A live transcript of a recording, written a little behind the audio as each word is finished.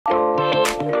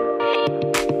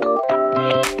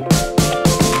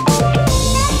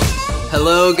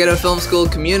Hello Ghetto Film School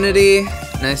community,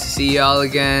 nice to see y'all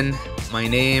again. My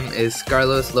name is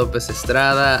Carlos López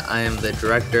Estrada. I am the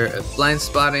director of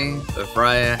Blindspotting, of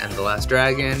Raya and the Last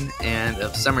Dragon, and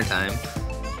of Summertime.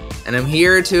 And I'm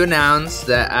here to announce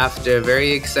that after a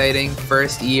very exciting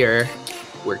first year,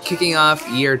 we're kicking off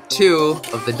year 2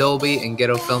 of the Dolby and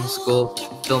Ghetto Film School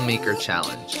Filmmaker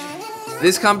Challenge.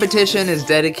 This competition is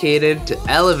dedicated to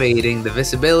elevating the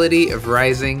visibility of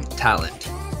rising talent.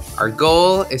 Our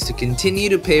goal is to continue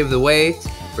to pave the way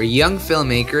for young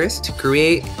filmmakers to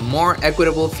create a more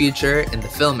equitable future in the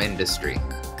film industry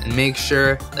and make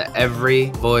sure that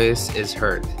every voice is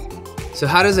heard. So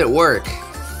how does it work?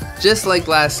 Just like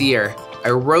last year, I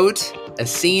wrote a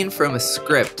scene from a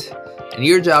script, and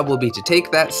your job will be to take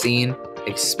that scene,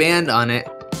 expand on it,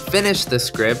 finish the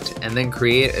script, and then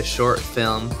create a short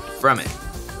film from it.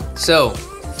 So,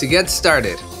 to get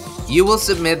started, you will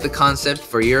submit the concept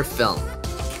for your film.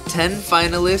 10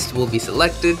 finalists will be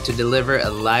selected to deliver a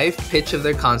live pitch of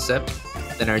their concept.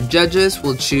 Then our judges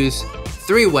will choose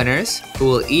 3 winners who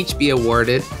will each be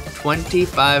awarded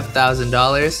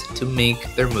 $25,000 to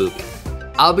make their movie.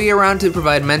 I'll be around to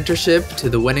provide mentorship to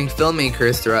the winning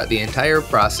filmmakers throughout the entire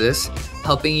process,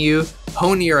 helping you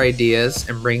hone your ideas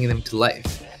and bringing them to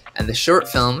life. And the short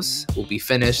films will be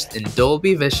finished in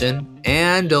Dolby Vision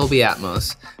and Dolby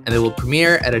Atmos, and they will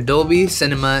premiere at a Dolby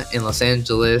Cinema in Los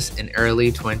Angeles in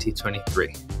early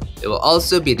 2023. It will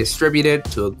also be distributed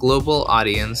to a global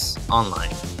audience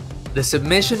online. The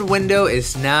submission window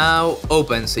is now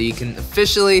open, so you can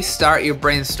officially start your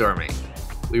brainstorming.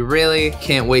 We really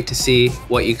can't wait to see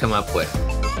what you come up with.